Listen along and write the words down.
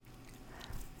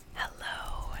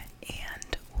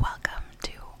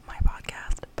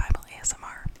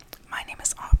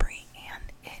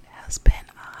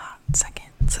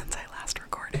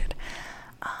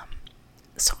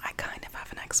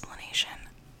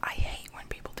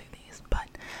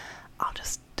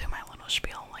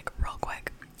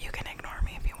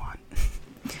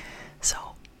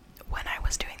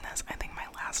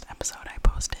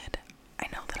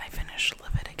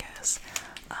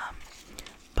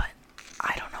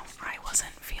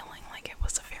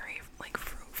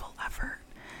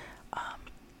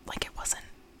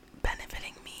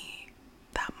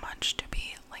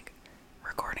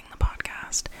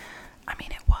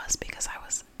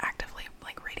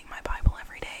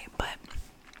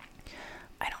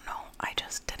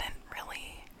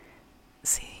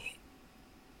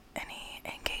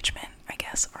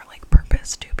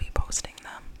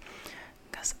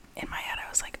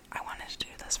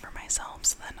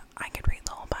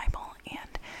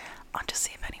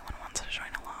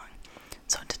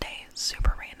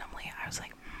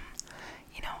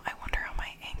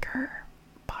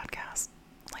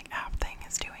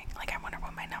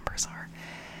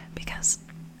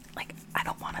like, I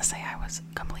don't want to say I was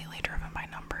completely driven by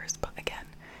numbers, but again,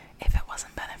 if it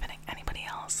wasn't benefiting anybody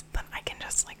else, then I can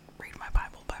just, like, read my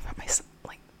Bible by myself.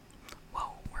 Like,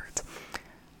 whoa, words.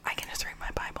 I can just read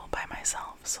my Bible by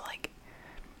myself. So, like,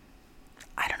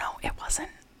 I don't know, it wasn't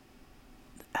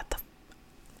at the,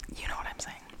 you know what I'm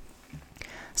saying?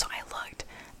 So I looked,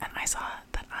 and I saw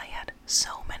that I had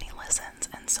so many listens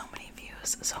and so many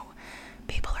views. So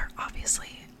people are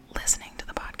obviously listening to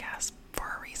the podcast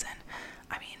for a reason.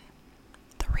 I mean,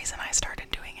 the reason I started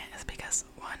doing it is because,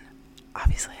 one,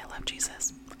 obviously I love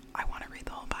Jesus. I want to read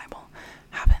the whole Bible.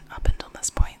 Haven't up until this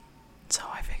point. So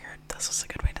I figured this was a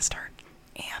good way to start.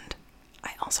 And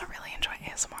I also really enjoy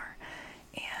ASMR.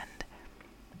 And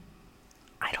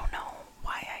I don't know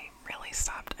why I really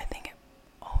stopped. I think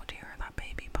oh dear, that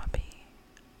baby puppy.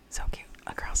 So cute.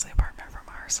 Across the apartment from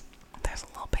ours, there's a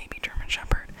little baby German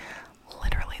Shepherd.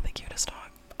 Literally the cutest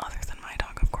dog, other than my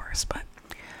dog, of course, but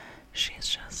she's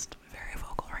just very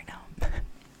vocal right now.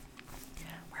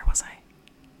 Where was I?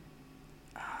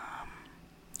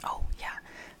 Oh, yeah.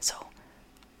 So,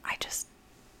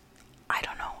 I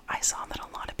don't know. I saw that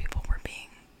a lot of people were being,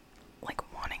 like,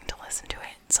 wanting to listen to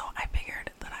it, so I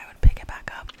figured that I would pick it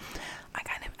back up. I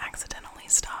kind of accidentally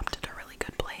stopped at a really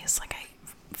good place. Like, I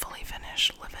fully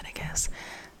finished Leviticus.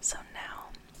 So now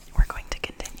we're going to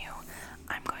continue.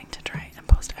 I'm going to try and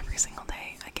post every single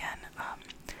day again.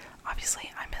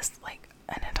 Obviously I missed like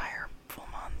an entire full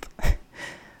month,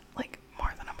 like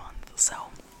more than a month. So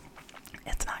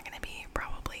it's not going to be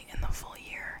probably in the full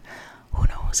year. Who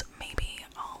knows? Maybe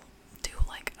I'll do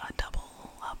like a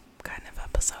double up kind of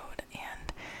episode,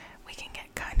 and we can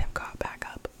get kind of caught back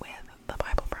up with the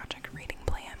Bible Project reading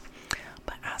plan.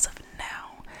 But as of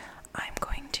now, I'm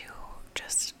going to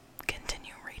just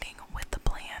continue reading with the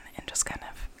plan and just kind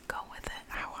of go with it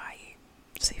how I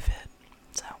see fit.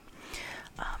 So,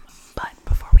 but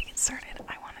before we get started,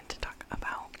 I wanted to talk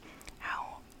about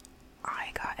how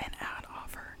I got an ad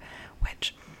offer,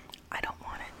 which I don't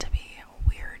want it to be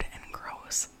weird and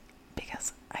gross,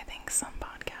 because I think some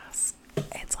podcasts,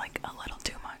 it's like a little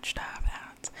too much to have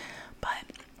ads, but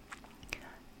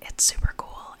it's super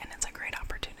cool and it's a great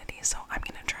opportunity, so I'm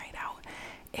gonna try it out.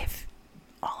 If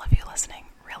all of you listening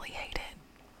really hate it,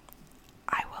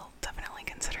 I will definitely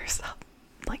consider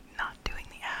like not doing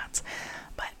the ads,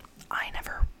 but I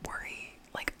never worry.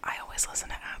 Like, I always listen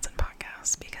to ads in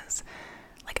podcasts because,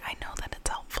 like, I know that it's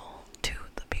helpful to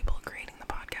the people creating the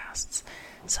podcasts.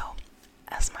 So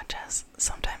as much as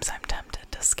sometimes I'm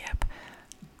tempted to skip,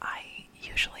 I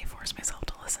usually force myself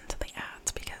to listen to the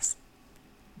ads because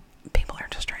people are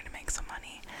just trying to make some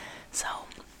money. So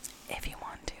if you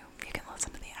want to, you can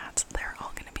listen to the ads. They're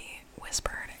all going to be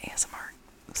whispered ASMR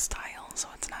style, so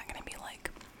it's not going to be like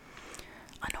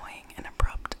annoying and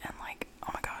abrupt and like,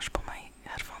 oh my gosh, pull my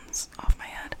headphones off my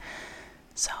head.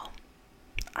 So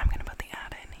I'm going to put the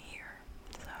ad in here,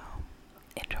 so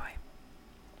enjoy.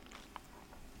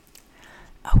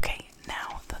 Okay,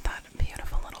 now that that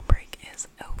beautiful little break is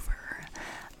over,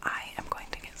 I am going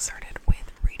to get started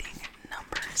with reading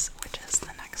Numbers, which is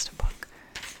the next book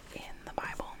in the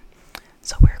Bible.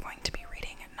 So we're going to be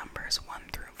reading Numbers 1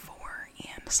 through 4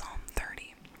 and Psalm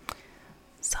 30.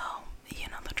 So, you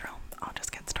know the drill. I'll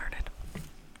just get started.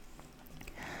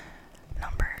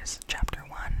 Numbers chapter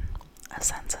 1, a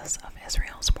census of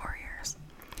Israel's warriors.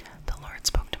 The Lord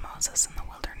spoke to Moses in the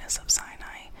wilderness of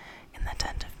Sinai, in the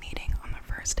tent of meeting on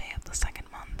the first day of the second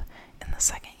month, in the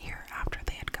second year after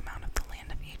they had come out of the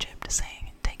land of Egypt,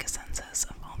 saying, Take a census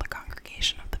of all the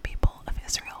congregation of the people of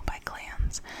Israel by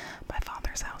clans, by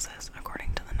fathers' houses,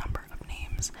 according to the number of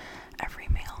names, every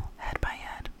male, head by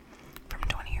head, from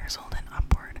 20 years old and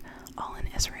upward, all in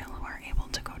Israel who are able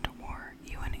to go to war.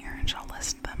 You and Aaron shall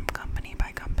list them company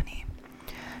by company.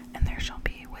 And there shall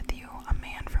be with you a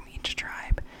man from each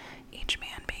tribe, each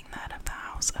man being that of the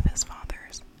house of his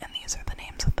fathers. And these are the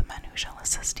names of the men who shall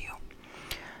assist you.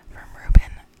 From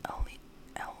Reuben,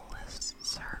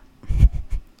 Elizur,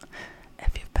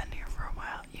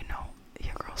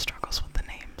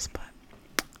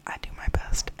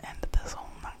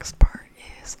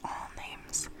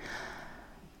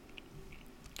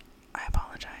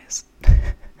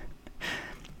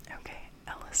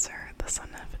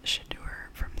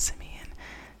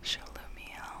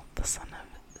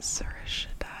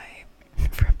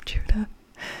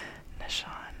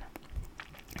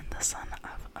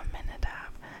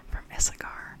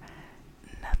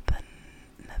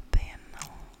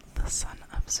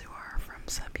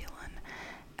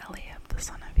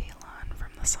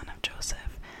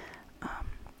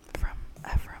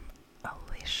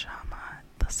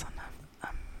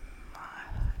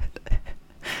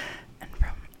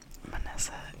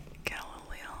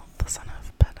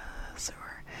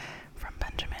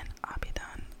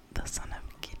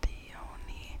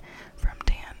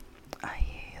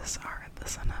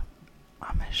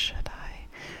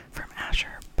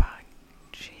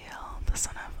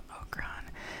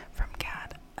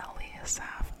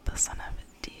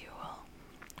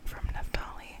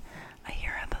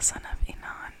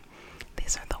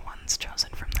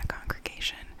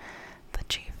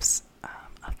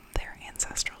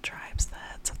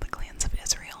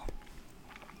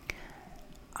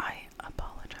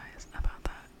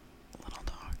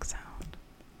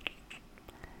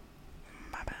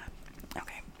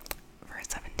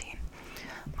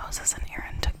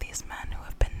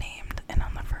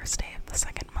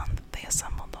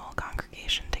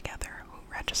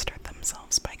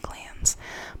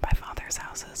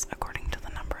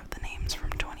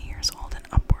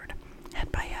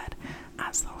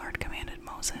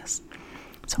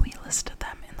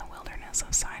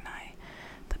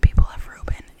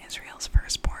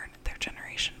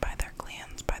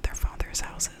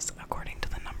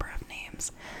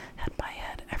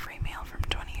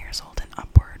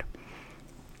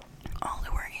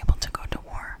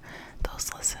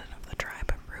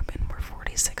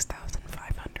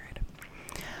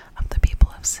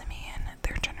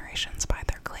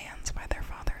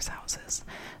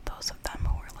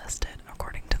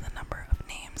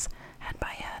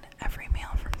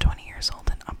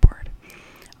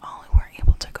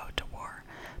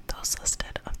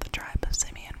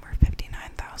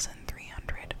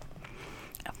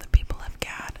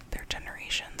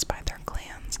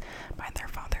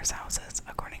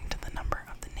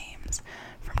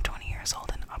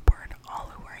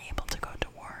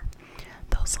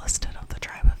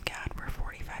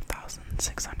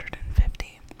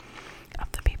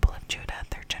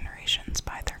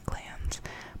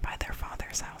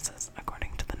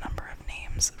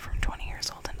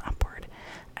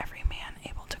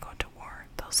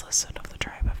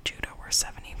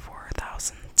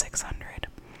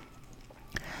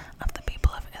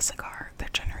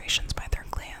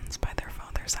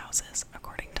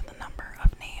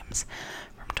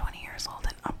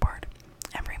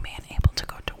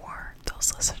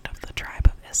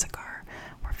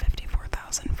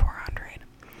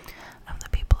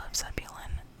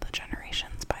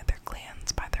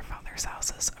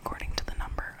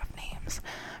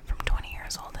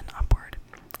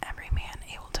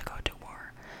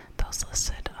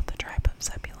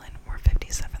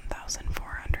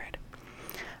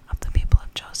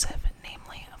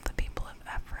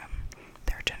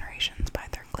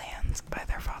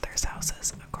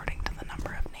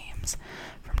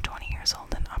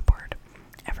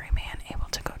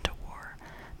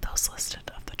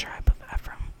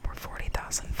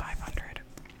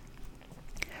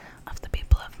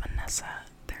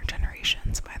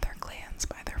 generations, by their clans,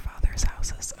 by their fathers'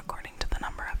 houses, according to the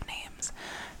number of names,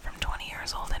 from 20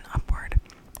 years old and upward,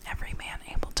 every man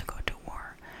able to go to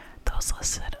war. Those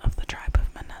listed of the tribe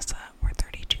of Manasseh were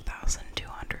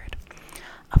 32,200.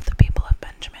 Of the people of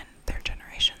Benjamin, their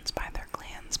generations, by their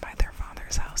clans, by their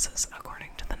fathers' houses, according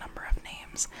to the number of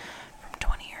names, from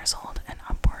 20 years old and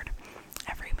upward,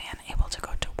 every man able to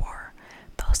go to war.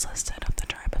 Those listed of the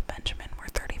tribe of Benjamin were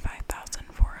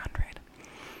 35,400.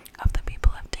 Of the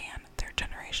people of Dan, their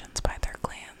generations, by their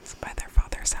clans, by their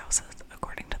fathers' houses,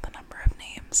 according to the number of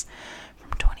names,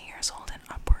 from 20 years old and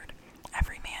upward,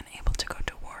 every man able to go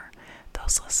to war.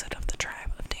 Those listed of the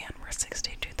tribe of Dan were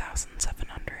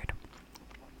 62,700.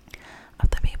 Of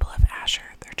the people of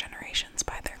Asher, their generations,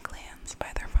 by their clans,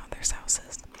 by their fathers'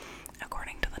 houses,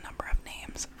 according to the number of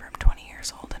names, from 20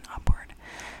 years old and upward,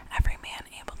 every man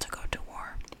able to go to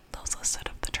war. Those listed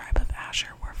of the tribe of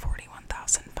Asher were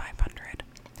 41,500.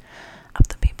 Of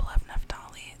the people of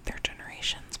Naphtali, their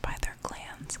generations, by their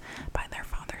clans, by their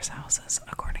fathers' houses,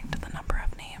 according to the number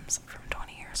of names, from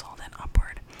 20 years old and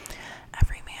upward,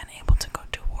 every man able to go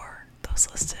to war. Those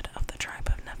listed of the tribe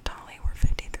of Naphtali were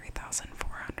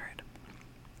 53,400.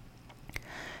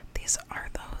 These are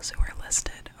those who were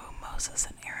listed, whom Moses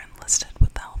and Aaron listed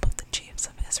with the help of the chiefs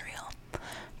of Israel,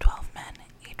 12 men,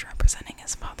 each representing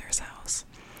his father's house.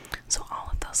 So all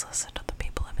of those listed of the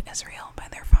people of Israel by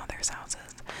their fathers'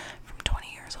 houses, from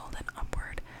 20 years old and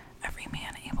upward, every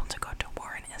man able to go to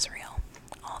war in Israel,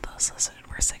 all those listed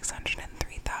were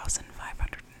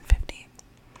 603,550.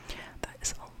 That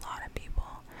is a lot of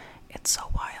people. It's so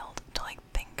wild to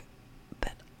think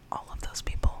that all of those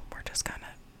people were just kind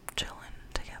of chilling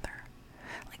together.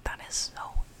 That is so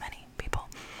many people.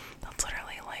 That's literally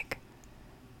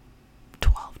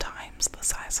 12 times the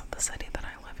size of the city that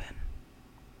I live in.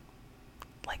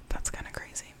 That's kind of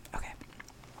crazy. Okay.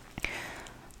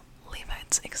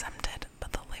 Levites exempted,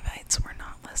 but the Levites were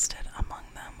not listed among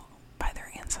them by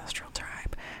their ancestral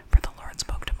tribe. For the Lord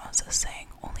spoke to Moses, saying,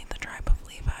 Only the tribe of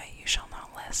Levi you shall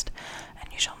not list,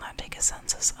 and you shall not take a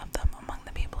census of them among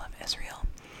the people of Israel,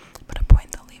 but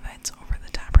appoint the Levites over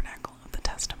the tabernacle of the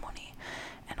testimony,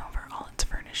 and over all its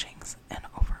furnishings, and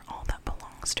over all that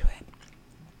belongs to it.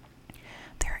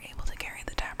 They are able to carry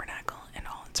the tabernacle and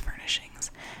all its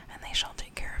furnishings, and they shall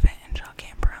take care of it and shall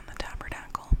camp around the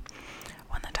tabernacle.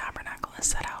 When the tabernacle is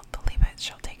set out, the Levites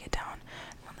shall take it down,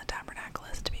 and when the tabernacle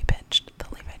is to be pitched, the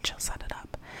Levites shall set it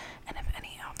up, and if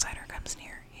any outsider comes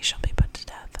near, he shall be put to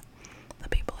death. The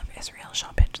people of Israel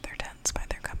shall pitch their tents by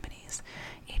their companies,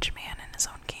 each man in his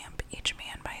own camp, each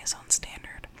man by his own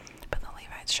standard. But the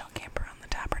Levites shall camp around the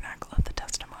tabernacle of the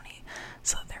testimony,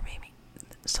 so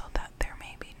that there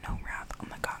may be no wrath on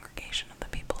the congregation of the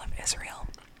people of Israel.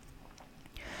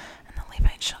 And the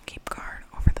Levites shall keep guard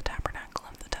over the tabernacle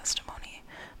of the testimony.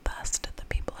 Thus did the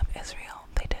people of Israel.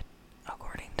 They did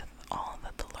according to all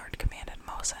that the Lord commanded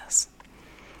Moses.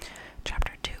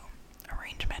 Chapter 2.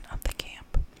 Arrangement of the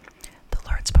camp. The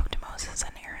Lord spoke to Moses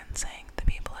and Aaron, saying, The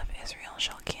people of Israel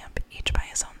shall camp, each by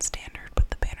his own standard, with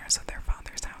the banners of their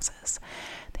fathers' houses.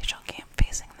 They shall camp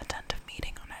facing the tent of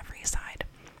meeting on every side.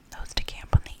 Those to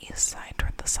camp on the east side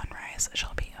toward the sunrise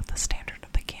shall be of the standard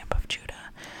of the camp of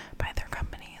Judah, by their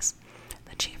companies.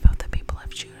 The chief of the people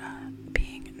of Judah,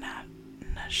 being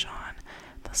Nahshon,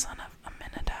 the son of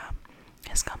Amminadab,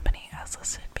 his company as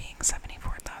listed being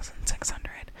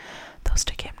 74,600. Those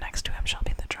to camp next to him shall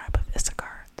be the tribe of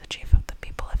Issachar, the chief of the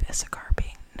people of Issachar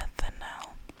being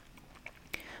Nethanel,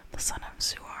 the son of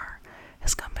Zuar,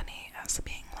 his company as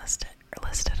being listed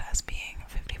as being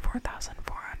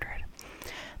 54,400.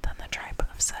 Then the tribe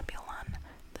of Zebulun,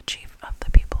 the chief of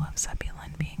the people of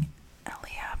Zebulun being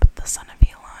Eliab, the son of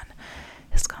Elon,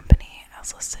 his company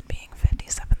as listed being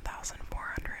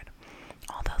 57,400.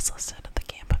 All those listed at the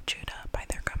camp of Judah by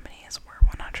their companies were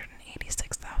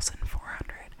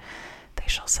 186,400. They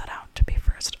shall set out to be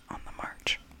first on the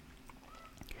march.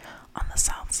 On the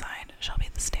south side shall be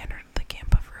the standard of the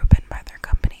camp of Reuben by their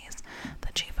companies.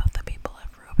 The chief of the people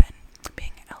of Reuben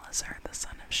being Elazar, the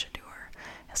son of Shadur,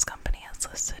 his company as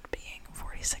listed being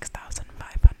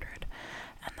 46,500.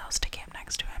 And those to camp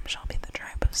next to him shall be the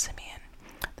tribe of Simeon.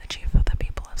 The chief of the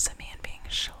people of Simeon being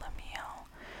Shelemiel,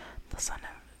 the son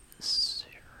of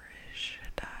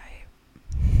Surishadai,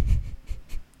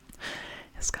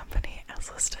 his company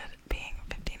as listed being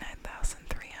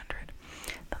 59,300.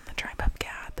 Then the tribe of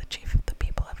Gad, the chief of the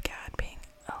people of Gad being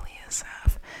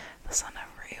Eliasaph, the son of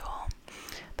Reuel,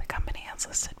 the company as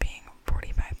listed being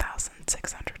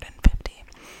 45,650.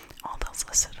 All those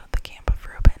listed at the camp of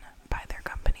Reuben by their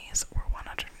companies were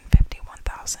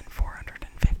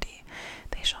 151,450.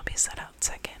 They shall be set out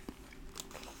second.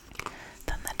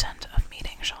 Then the tent of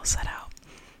meeting shall set out,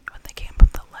 with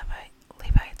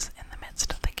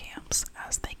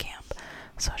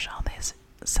So shall they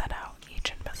set out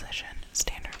each in position,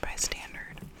 standard by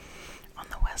standard. On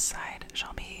the west side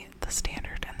shall be the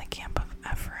standard and the camp of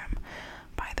Ephraim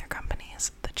by their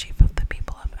companies, the chief of the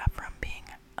people of Ephraim being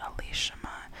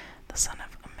Elishama, the son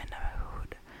of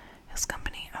Amminahud, his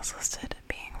company as listed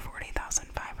being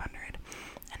 40,500,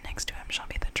 and next to him shall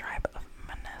be the tribe of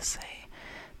Manasseh,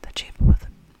 the chief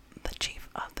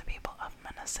of the people of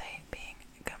Manasseh being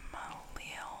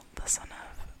Gamaliel, the son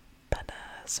of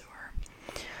Pedazur,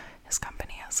 his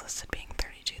company as listed being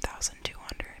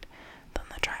 32,200. Then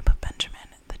the tribe of Benjamin,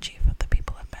 the chief of the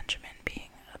people of Benjamin being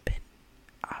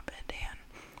Abidan,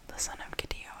 the son of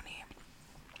Gideoni,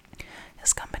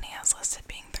 his company as listed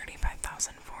being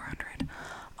 35,400.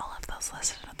 All of those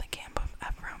listed at the camp of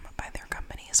Ephraim by their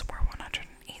companies were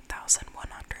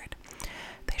 108,100.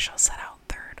 They shall set out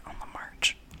third on the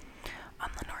march.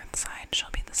 On the north side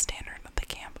shall be the standard of the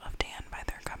camp of Dan by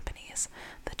their companies,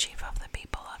 the chief of the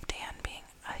people of Dan being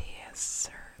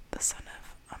Ahiezer, the son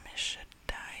of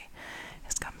Ammishaddai,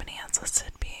 his company as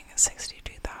listed being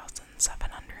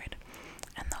 62,700.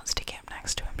 And those to camp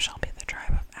next to him shall be the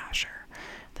tribe of Asher,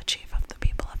 the chief of the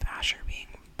people of Asher being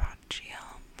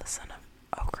Pagiel, the son of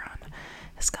Okran,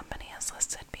 his company as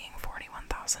listed being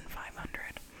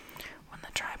 41,500. When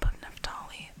the tribe of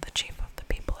Naphtali, the chief of the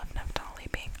people of Naphtali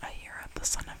being Ahira, the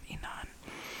son of Enan,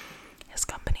 his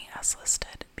company as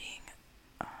listed being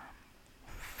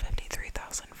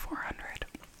 53,400.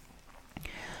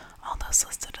 All those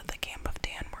listed at the camp of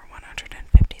Dan were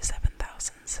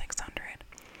 157,600.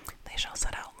 They shall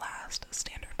set out last,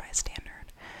 standard by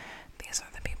standard. These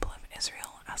are the people of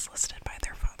Israel as listed by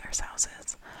their fathers'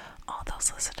 houses. All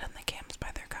those listed in the camps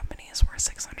by their companies were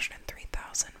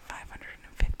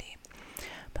 603,550.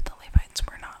 But the Levites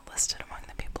were not listed among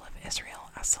the people of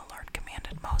Israel as the Lord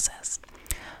commanded Moses.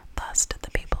 Thus did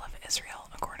the people of Israel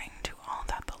according to all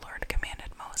that the Lord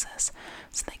commanded Moses.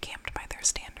 So they camped by their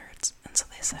standards, and so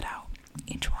they set out,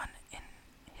 each one in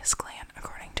his clan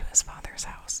according to his father's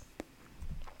house.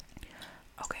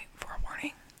 Okay,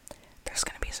 forewarning, there's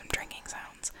going to be some drinking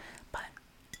sounds, but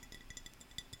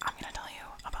I'm going to tell you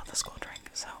about the school drink.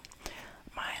 So,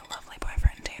 my lovely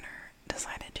boyfriend Tanner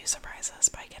decided to surprise us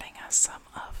by getting us some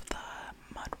of the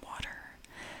Mud Water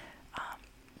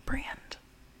brand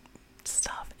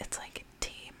stuff. It's like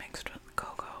tea mixed with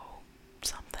cocoa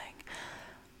something.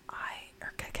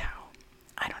 Or cacao.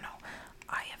 I don't know.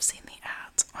 I have seen the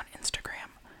ads on Instagram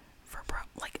for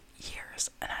like years,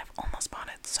 and I've almost bought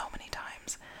it so many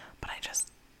times, but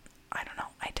I don't know,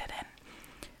 I didn't.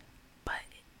 But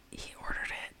he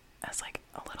ordered it as like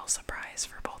a little surprise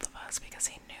for both of us because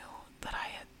he knew that I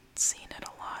had seen it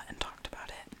a lot and talked about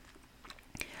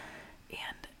it.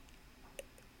 And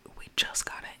we just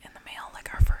got it in the mail,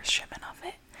 like our first shipment of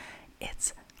it.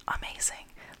 It's amazing.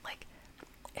 Like,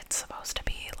 it's supposed to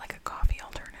be like a coffee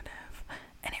alternative,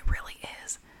 and it really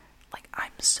is. Like,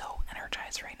 I'm so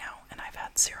energized right now, and I've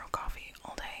had zero coffee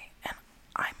all day, and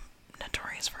I'm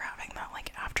notorious for having that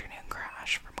like afternoon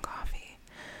crash from coffee.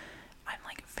 I'm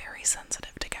like very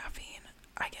sensitive to caffeine.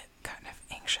 I get kind of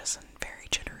anxious and very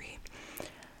jittery,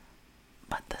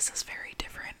 but this is very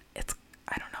different.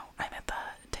 I don't know, I'm at the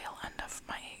tail end of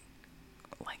my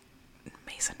like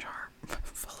mason jar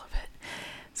full of it,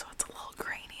 so it's a little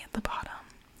grainy at the bottom,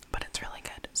 but it's really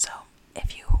good. So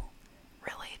if you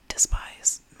really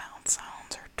despise mouth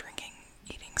sounds or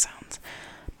eating sounds,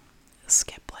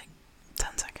 skip like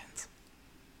 10 seconds.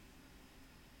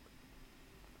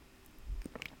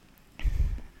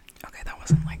 Okay, that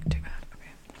wasn't like too bad.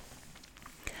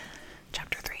 Okay.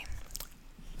 Chapter 3.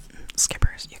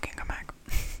 Skippers, you can come back.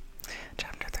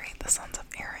 Chapter 3, the sons of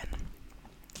Aaron.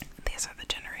 These are the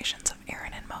generations of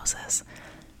Aaron and Moses.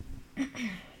 The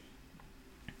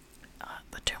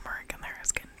turmeric in there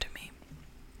is getting to me.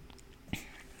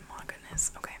 My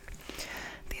goodness. Okay.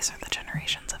 These are the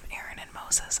generations of Aaron and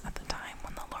Moses at the time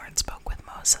when the Lord spoke with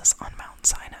Moses on Mount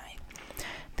Sinai.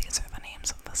 These are the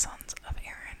names of the sons of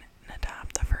Aaron: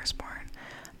 Nadab the firstborn,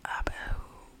 Abihu,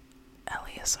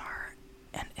 Eleazar,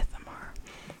 and Ithamar.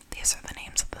 These are the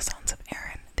names of the sons of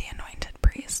Aaron, the anointed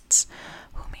priests,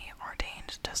 whom he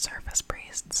ordained to serve as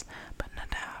priests. But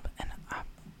Nadab and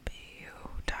Abihu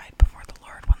died before the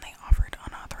Lord when they offered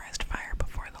unauthorized fire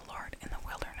before the Lord in the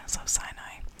wilderness of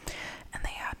Sinai, and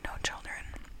they had no children.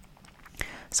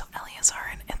 So Eleazar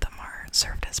and Ithamar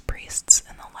served as priests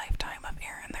in the lifetime of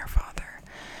Aaron their father,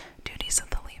 duties of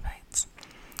the Levites.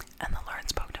 And the Lord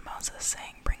spoke to Moses,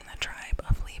 saying, Bring the tribe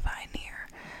of Levi near,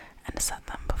 and set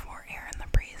them before Aaron the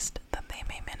priest, that they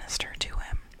may minister to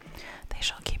him. They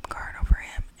shall keep guard over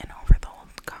him and over the whole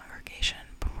congregation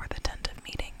before the tent of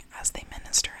meeting, as they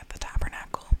minister at the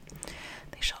tabernacle.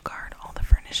 They shall guard all the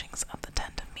furnishings of the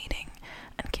tent of meeting,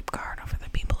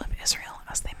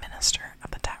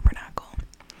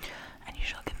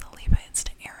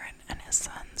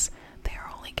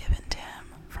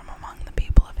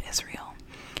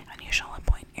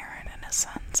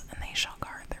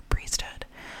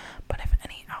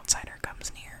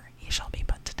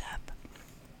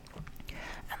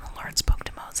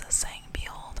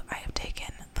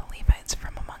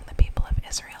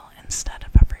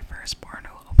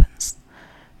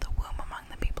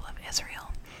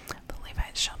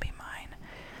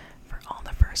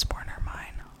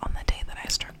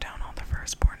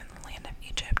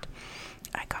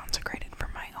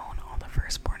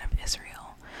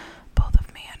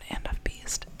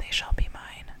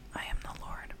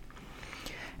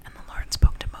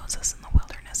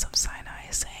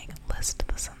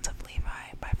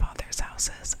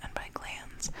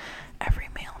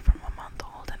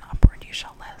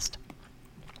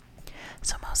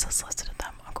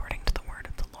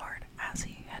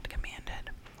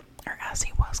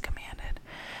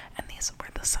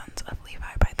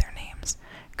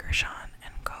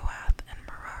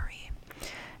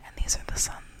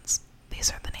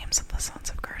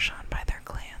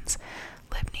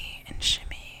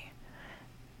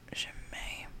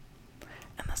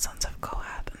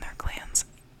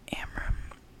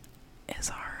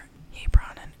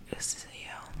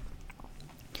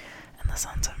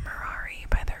 sons of Merari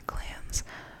by their clans,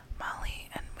 Mali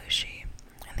and Mushi,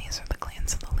 and these are the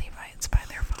clans of the Levites by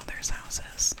their fathers'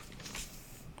 houses.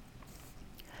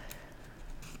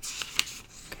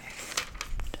 Okay,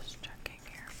 just checking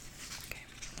here. Okay.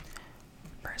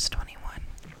 Verse 21.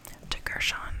 To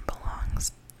Gershon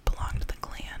belonged the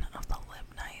clan of the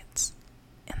Libnites,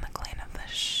 and the clan of the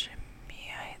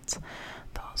Shimeites.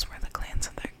 Those were the clans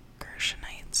of the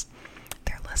Gershonites.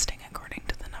 Their listing according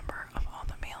to the number of all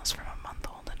the males from a month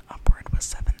old and upward was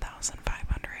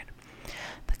 7,500.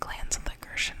 The clans of the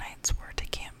Gershonites were to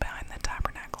camp behind the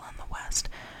tabernacle in the west,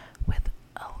 with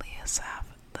Eliasaph,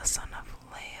 the son of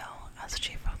Lael, as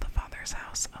chief of the father's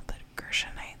house of the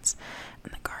Gershonites,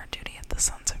 and the guard duty of the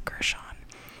sons of Gershon.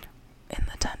 In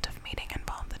the tent of meeting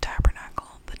involved the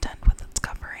tabernacle, the tent with its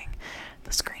covering,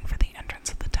 the screen for the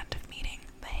entrance of the tent of meeting,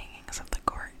 the hangings of the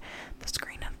court, the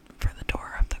screen for the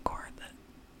door of the court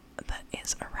that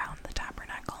is around the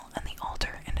tabernacle, and the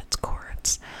altar and its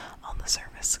courts, all the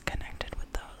service connected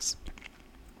with those.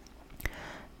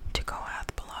 To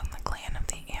Kohath belonged the clan of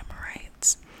the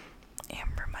Amramites, and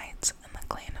the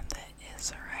clan of the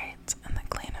Izharites, and the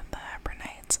clan of the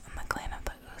Hebronites, and the clan of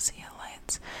the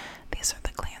Uzzielites. These are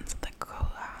the clans of the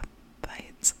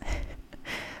Kohathites.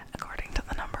 According to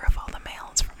the number of all the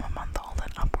males from a month old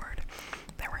and upward,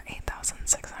 there were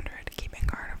 8,600 keeping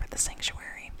guard over the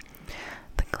sanctuary.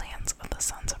 The clans of the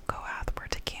sons of Kohath were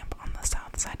to camp on the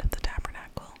south side of the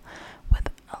tabernacle, with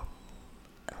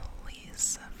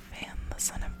Elizaphan, the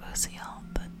son of Uzziel,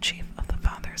 the chief of the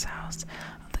father's house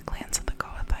of the clans of the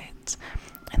Kohathites,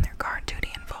 and their guard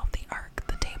duty involved the ark,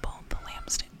 the table, the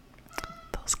lampstand.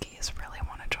 Those keys really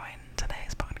want to join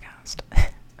today's podcast.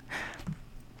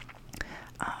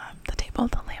 The table,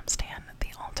 the lampstand,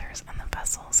 the altars, and the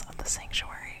vessels of the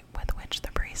sanctuary with which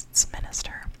the priests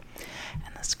minister,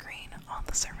 and the screen, all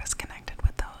the service connected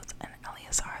with those. And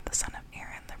Eleazar, the son of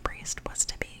Aaron, the priest, was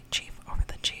to be chief over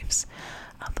the chiefs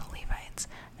of the Levites,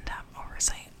 and have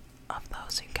oversight of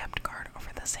those who kept guard over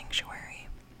the sanctuary.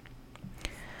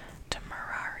 To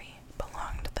Merari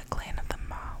belonged the clan of the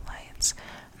Mahlites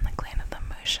and the clan of the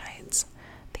Mushites.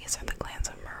 These are the clans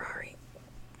of Merari.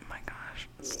 Oh my gosh,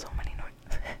 so many noise.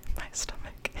 My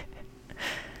stomach.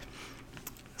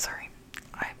 Sorry,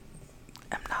 I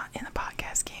am not in the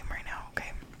podcast game right now,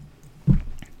 okay?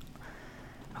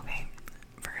 Okay,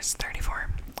 verse 34.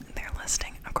 Their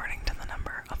listing, according to the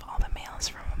number of all the males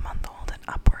from a month old and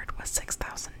upward, was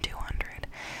 6,200,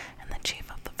 and the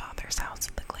chief of the father's house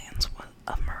of the clans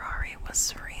of Merari was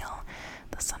Suriel,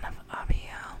 the son of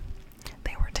Abiel.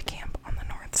 They were to camp on the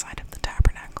north side of the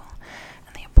tabernacle,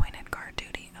 and the appointed guard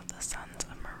duty of the sons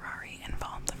of Merari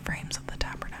involved the frames of the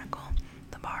tabernacle,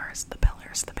 the bars, the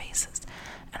pillars, the bases,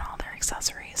 and all their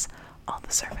accessories, all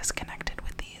the service connected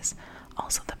with these,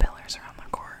 also the pillars around the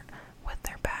court, with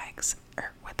their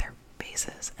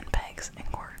bases and pegs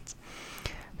and cords.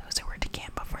 Those who were to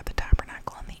camp before the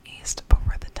tabernacle in the east,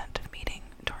 before the tent of meeting,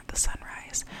 toward the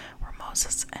sunrise, were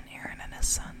Moses and Aaron and his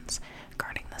sons,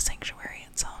 guarding the sanctuary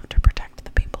itself to protect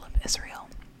the people of Israel.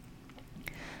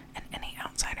 And any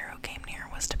outsider who came near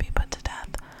was to be put to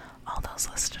death. All those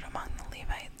listed among the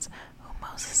Levites, whom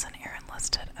Moses and Aaron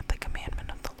listed at the commandment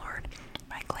of the Lord,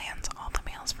 by clans, all the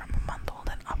males from a month old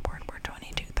and upward were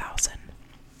 22,000.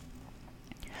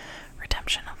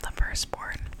 Redemption of the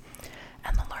firstborn.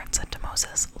 And the Lord said to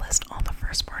Moses, list all the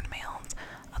firstborn males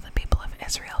of the people of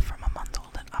Israel from a month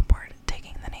old and upward,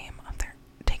 taking the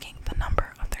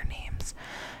number of their names,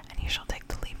 and you shall take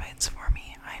the Levites for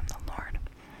me. I am the Lord.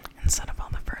 Instead of all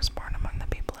the firstborn among the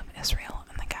people of Israel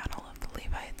and the cattle of the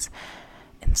Levites,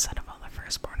 instead of all the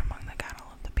firstborn among the cattle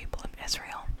of the people of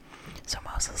Israel. So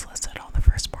Moses listed all the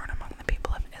firstborn among the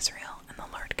people of Israel, and the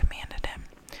Lord commanded him.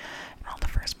 And all the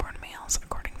firstborn males,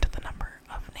 according to the number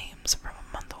of names from a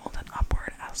month old and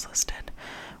upward, as listed,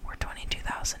 were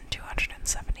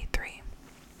 22,273.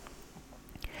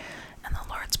 And the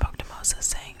Lord spoke to Moses,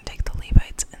 saying, take the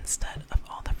Levites instead of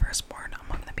all the firstborn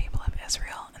among the people of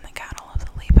Israel, and the cattle of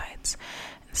the Levites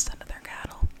instead of their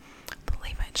cattle. The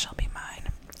Levites shall be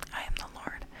mine. I am the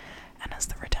Lord. And as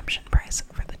the redemption price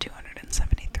for the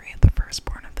 273 of the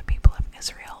firstborn of the people of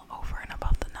Israel, over and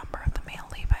above the number of the male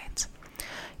Levites,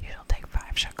 you shall take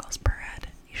 5 shekels per head.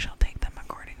 You shall take them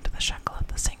according to the shekel of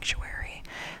the sanctuary,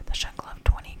 the shekel of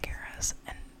 20 gerahs,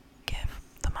 and give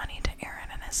the money to Aaron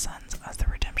and his sons as the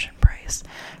redemption price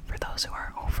for those who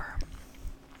are over.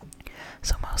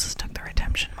 So Moses took the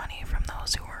redemption money from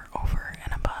those who were over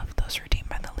and above those redeemed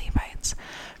by the Levites.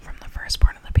 From the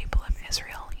firstborn of the people of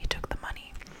Israel, he took the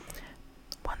money,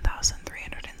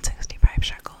 1,365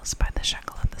 shekels by the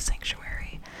shekel of the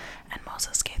sanctuary. And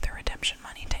Moses gave the redemption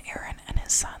money to Aaron and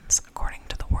his sons, according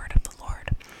to the word of the Lord,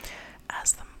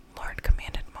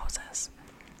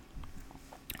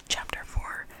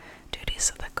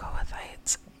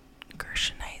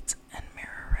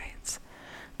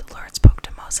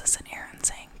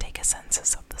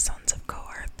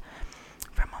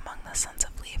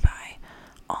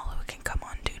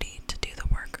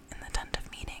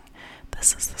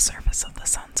 This is the service of the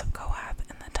sons of Kohath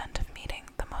in the tent of meeting,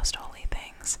 the most holy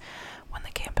things. When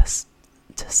the camp is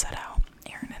to set out,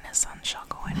 Aaron and his sons shall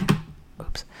go in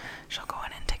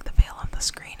and take the veil of the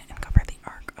screen and cover the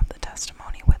ark of the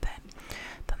testimony with it.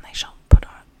 Then they shall put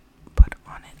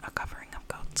on it a covering of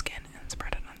goat skin and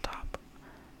spread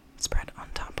on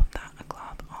top of that a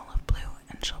cloth olive blue,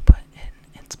 and shall put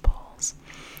in its bowls.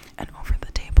 And over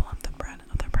the table of the bread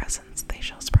of the presence they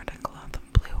shall spread a cloth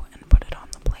of blue and put it on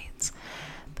the plates,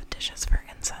 the dishes for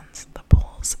incense, the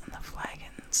bowls, and the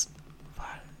flagons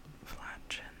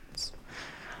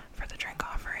for the drink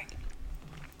offering.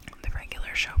 The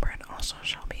regular showbread also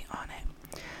shall be on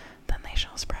it. Then they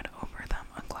shall spread over them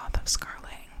a cloth of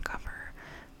scarlet and cover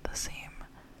the same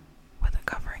with a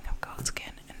covering of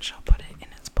goatskin, and shall put it in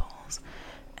its bowls.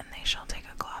 And they shall take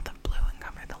a cloth of blue and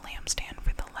cover the lampstand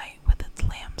for the light with its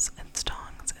lamps, its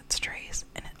tongs, its trays,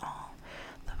 and it all,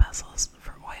 the vessels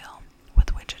for oil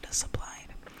with which it is supplied.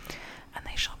 And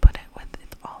they shall put it with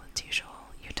all its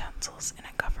usual utensils in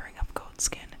a covering of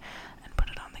goatskin, and put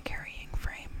it on the carrying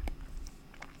frame.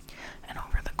 And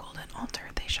over the golden altar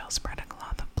they shall spread a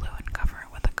cloth of blue and cover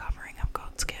it with a covering of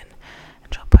goatskin,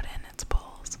 and shall put in its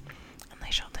bowls. And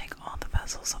they shall take all the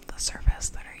vessels of the service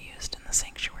that are used in the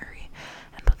sanctuary,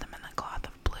 and put them in the cloth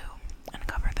of blue, and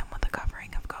cover them with a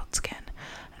covering of goatskin,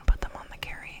 and put them on the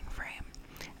carrying frame.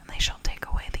 And they shall take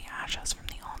away the ashes from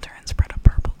the altar, and spread a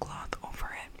purple cloth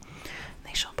over it. And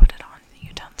they shall put it on the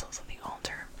utensils of the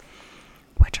altar,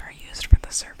 which are used for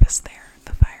the service there,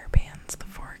 the fire pans, the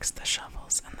forks, the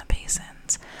shovels, and the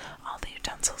basins, all the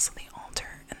utensils of the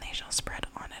altar, and they shall spread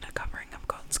on it a covering of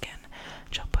goatskin,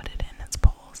 shall put it in its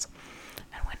bowls.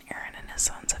 And when Aaron and his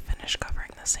sons have finished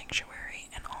covering the sanctuary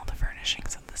and all the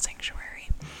furnishings of the sanctuary,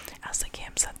 as the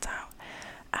camp sets out,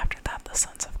 after that the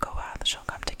sons of Kohath shall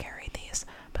come to carry these,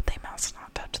 but they must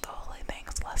not touch the holy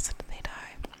things, lest they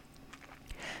die.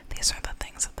 These are the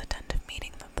things of the tent of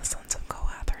meeting that the sons of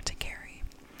Kohath are to carry.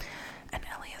 And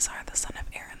Eleazar the son of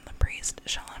Aaron the priest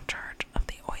shall have charge of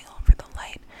the oil for the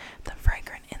light, the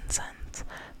fragrant incense,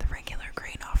 the regular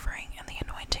grain offering, and the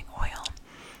anointing oil,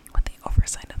 with the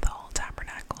oversight of the whole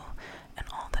tabernacle, and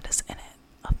all that is in it,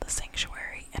 of the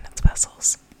sanctuary and its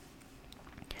vessels.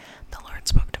 The Lord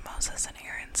spoke to Moses and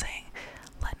Aaron, saying,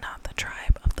 Let not the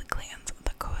tribe of the clans of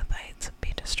the Kohathites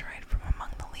be destroyed from among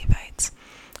the Levites,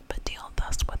 but deal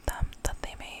thus with them, that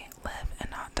they may live and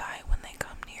not die when they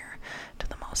come near to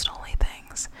the most holy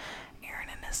things. Aaron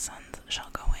and his sons shall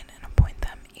go in and appoint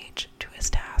them each to his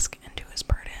task and to his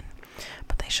burden,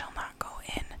 but they shall not go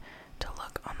in to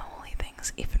look on the holy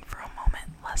things even for a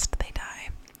moment, lest they die.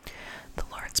 The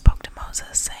Lord spoke to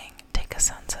Moses, saying, Take a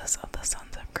census of the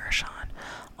sons of Gershon,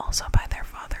 also by their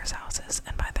fathers' houses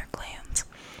and by their clans.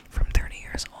 From 30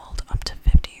 years old up to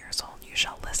 50 years old you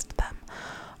shall list them,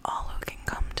 all who can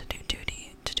come to do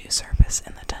duty, to do service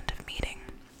in the tent of meeting.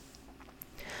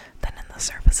 Then in the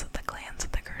service of the clans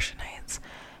of the Gershonites,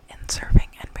 in serving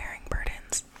and bearing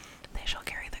burdens, they shall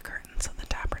carry the curtains of the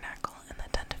tabernacle and the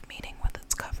tent of meeting with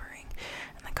its covering,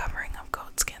 and the covering of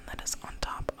goatskin that is on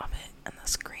top of it, and the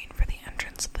screen for the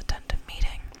entrance of the tent of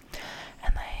meeting,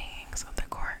 and the hangings of the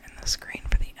court, and the screen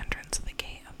for the entrance of the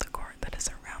gate of the court that is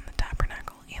around the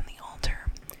tabernacle and the altar,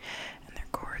 and their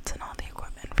cords and all the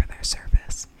equipment for their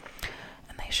service.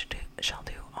 And they shall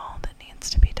do all that needs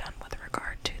to be done with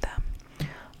regard to them.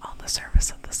 All the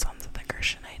service of the sons of the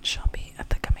Gershonites shall be at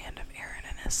the command of Aaron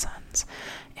and his sons,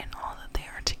 in all that they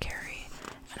are to carry,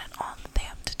 and in all that they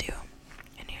have to do.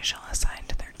 And you shall assign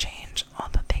to their change all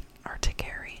that they are to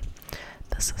carry.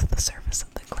 This is the service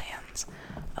of the clans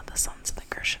of the sons of the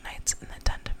Gershonites in the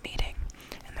tent of meeting,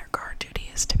 and their guard duty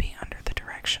is to be under the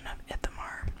direction of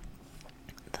Ithamar,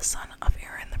 the son of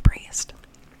Aaron the priest.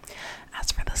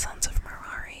 As for the sons of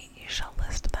Merari, you shall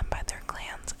list them by their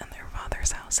clans and their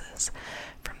fathers' houses.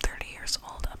 From 30 years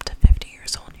old up to 50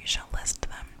 years old you shall list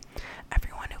them,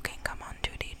 everyone who can come on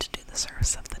duty to do the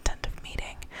service of the tent of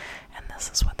meeting, and this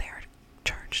is what they are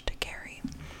charged to carry.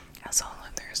 As all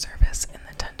of their service in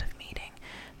the tent of meeting,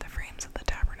 the frames of the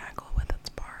tabernacle with its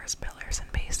bars, pillars,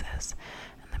 and bases,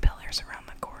 and the pillars around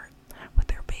the court, with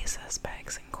their bases,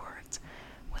 pegs, and cords,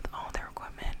 with all their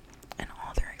equipment and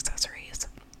all their accessories.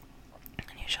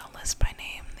 And you shall list by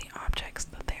name the objects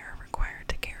that they are required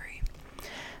to carry.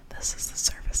 This is the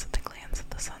service of the clans of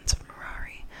the sons of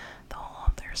Merari, the whole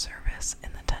of their service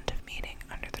in the tent of meeting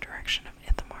under the direction of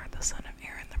Ithamar the son of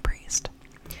Aaron the priest.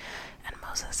 And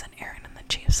Moses and Aaron and the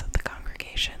chiefs of the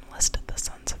congregation listed the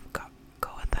sons of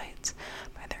Kohathites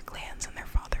by their clans and their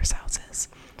fathers' houses,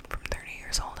 from 30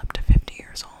 years old up to 50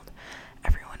 years old,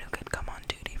 everyone who could come on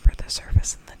duty for the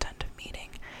service in the tent of meeting,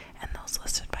 and those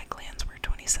listed by clans were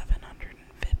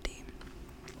 2,750.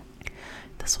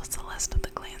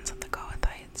 clans of the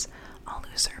Kohathites, all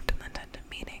who served in the tent of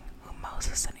meeting, whom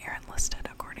Moses and Aaron listed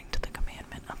according to the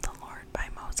commandment of the Lord by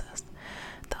Moses.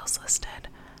 Those listed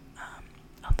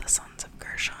of the sons of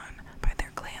Gershon by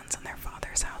their clans and their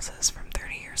fathers' houses from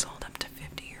 30 years old up to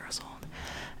 50 years old,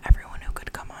 everyone who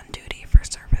could come on duty for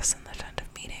service in the tent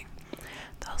of meeting.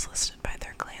 Those listed by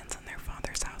their clans and their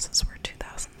fathers' houses were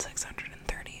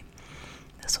 2,630.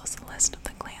 This was the list of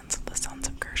the clans of the sons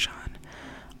of Gershon,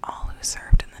 all who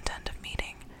served in the tent of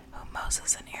meeting, whom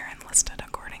Moses and Aaron listed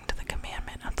according to the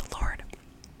commandment of the Lord.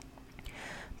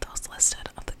 Those listed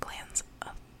of the clans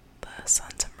of the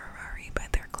sons of Merari by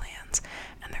their clans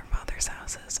and their fathers'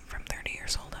 houses from 30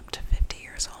 years old up to 50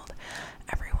 years old,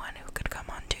 everyone who could come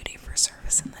on duty for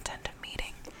service in the tent of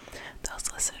meeting.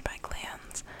 Those listed by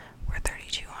clans were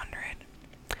 3,200.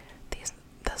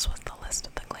 This was the list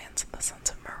of the clans of the sons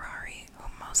of Merari,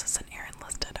 whom Moses and Aaron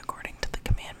listed according to the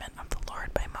commandment of the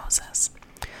Lord by Moses.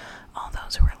 All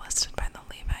those who were listed by the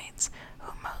Levites,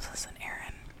 whom Moses and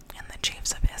Aaron and the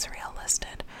chiefs of Israel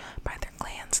listed by their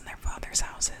clans and their fathers'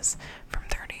 houses, from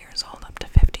 30 years old up to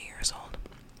 50 years old.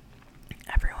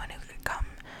 Everyone who could come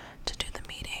to do the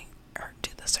meeting, or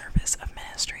do the service of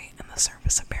ministry and the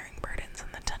service of bearing burdens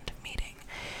in the tent of meeting.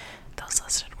 Those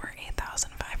listed were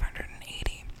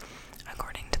 8,580.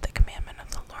 According to the commandment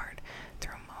of the Lord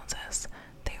through Moses,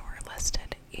 they were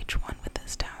listed, each one with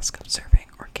his task of serving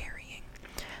or carrying.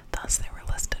 Thus they were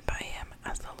listed by him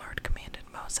as the Lord commanded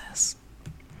Moses.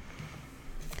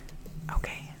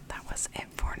 Okay, that was it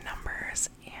for Numbers,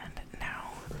 and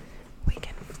now we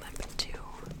can flip to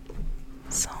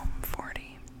Psalm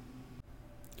 40.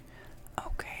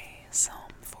 Okay,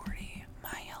 Psalm 40,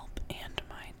 my help and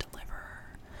my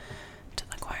deliverer. To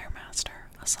the choir master,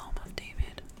 a psalm of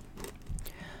David.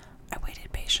 I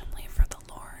waited patiently for the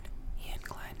Lord. He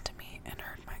inclined to me and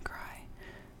heard my cry.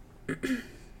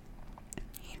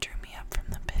 He drew me up from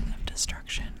the pit of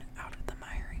destruction, out of the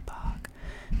miry bog,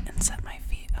 and set my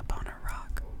feet upon a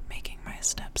rock, making my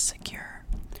steps secure.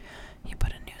 He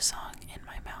put a new song in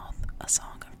my mouth, a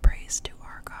song of praise to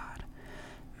our God.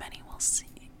 Many will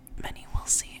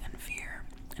see and fear,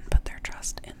 and put their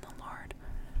trust in the Lord.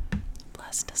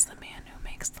 Blessed is the man who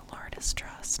makes the Lord his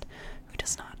trust, who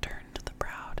does not turn to the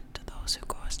proud, to those who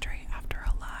go astray after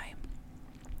a lie.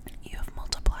 You have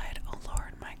multiplied, O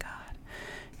Lord my God,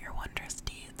 your wondrous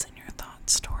deeds and your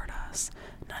thoughts toward us.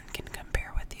 None can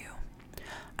compare with you.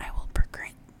 I will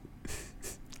proclaim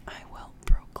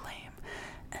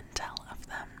and tell of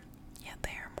them, yet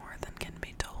they are more than can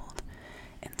be told.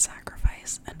 In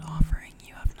sacrifice and offering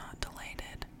you have not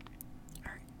delighted,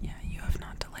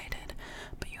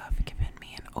 but you have given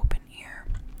me an open ear.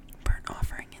 Burnt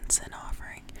offering and sin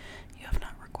offering you have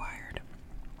not required.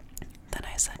 Then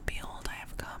I said, behold, I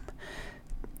have come.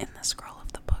 In the scroll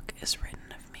of the book is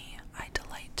written of me, I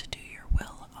delight to do your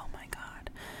will, O my God.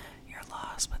 Your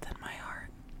law is within my heart.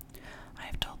 I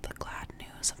have told the glad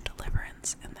news of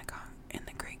deliverance in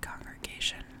the great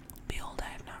congregation. Behold, I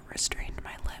have not restrained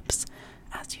my lips,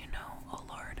 as you know, O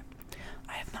Lord.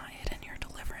 I have not hidden your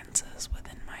deliverances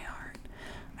within my heart.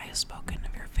 I have spoken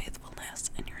of your faithfulness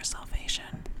and your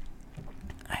salvation.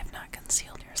 I have not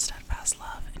concealed your steadfast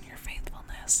love and your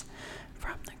faithfulness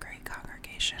from the great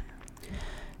congregation.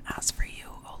 As for you,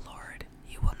 O Lord,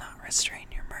 you will not restrain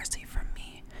your mercy from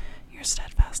me. Your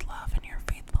steadfast love and your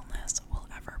faithfulness will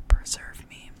ever preserve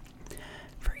me.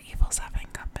 For evils have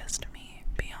encompassed me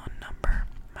beyond number.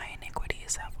 My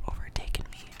iniquities have overtaken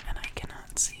me, and I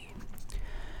cannot see.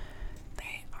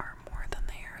 They are more than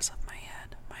the hairs of my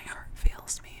head. My heart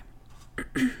fails me.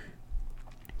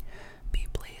 Be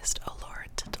pleased, O Lord,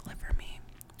 to deliver me.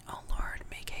 O Lord,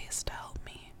 make haste to help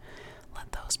me.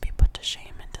 Let those be put to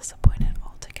shame and disappointed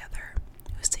altogether,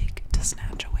 who seek to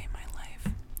snatch away my life.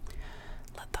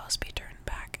 Let those be turned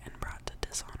back and brought to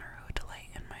dishonor who delight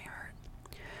in my hurt.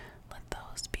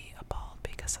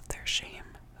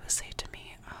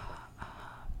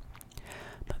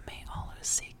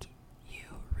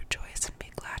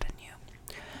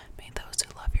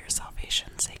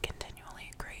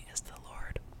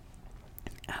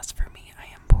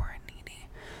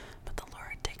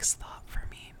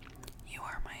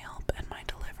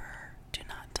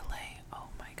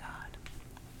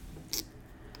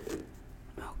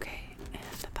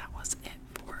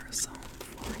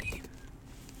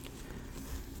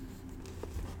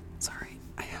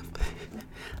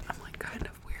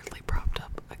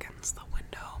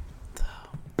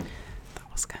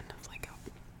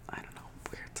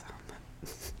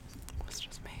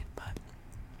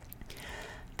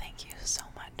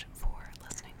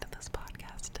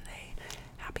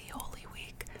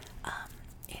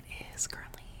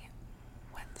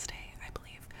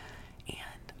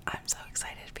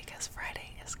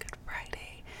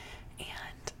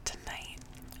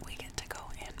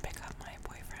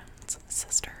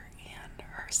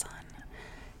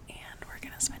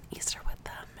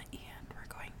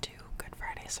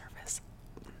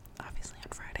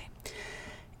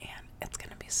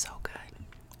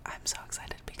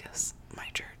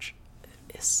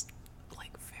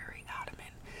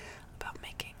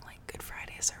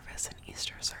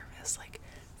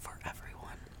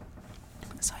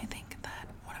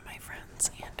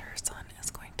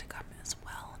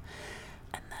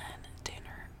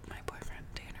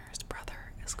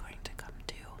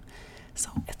 So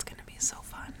it's gonna be so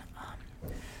fun.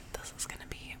 This is gonna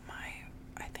be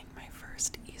I think my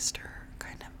first Easter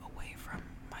kind of away from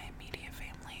my immediate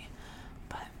family,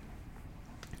 but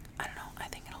I don't know, I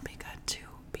think it'll be good to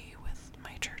be with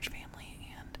my church family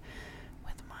and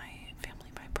with my family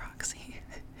by proxy.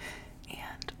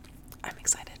 And I'm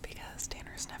excited because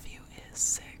Tanner's nephew is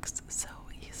 6, so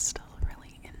he's still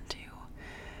really into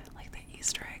like the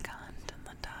Easter egg hunt and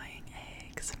the dyeing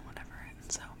eggs and whatever.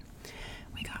 And so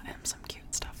we got him some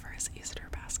cute stuff for his Easter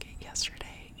basket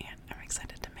yesterday, and I'm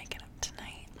excited to make it up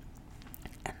tonight.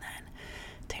 And then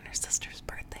Tanner's sister's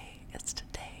birthday is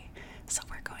today, so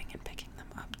we're going and picking them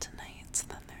up tonight, so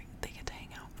then they get to hang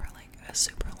out for like a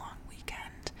super long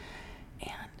weekend,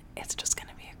 and it's just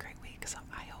gonna be a great week. So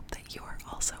I hope that you are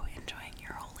also enjoying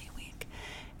your Holy Week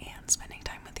and spending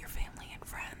time with your family and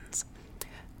friends.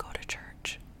 Go to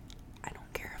church. I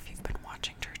don't care if you've been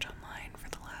watching church online for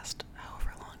the last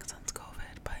however long since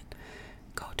COVID, but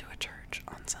go to a church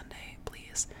on Sunday,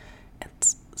 please.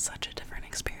 It's such a different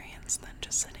experience than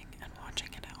just sitting and watching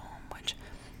it at home, which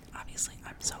obviously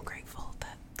I'm so grateful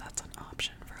that that's an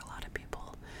option for a lot of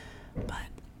people. But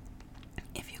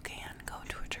if you can, go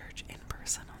to a church in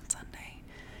person on Sunday,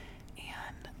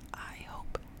 and I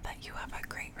hope that you have a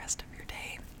great rest of your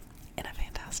day and a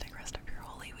fantastic rest of your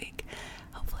Holy Week.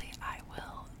 Hopefully I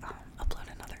will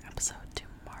upload another episode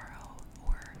tomorrow,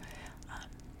 or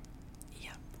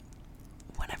yeah,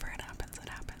 whenever it happens, it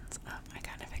happens. I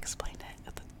kind of explained it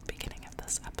at the beginning of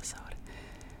this episode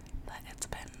that it's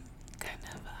been kind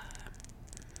of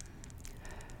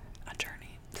a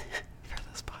journey for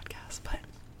this podcast, but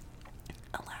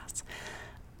alas,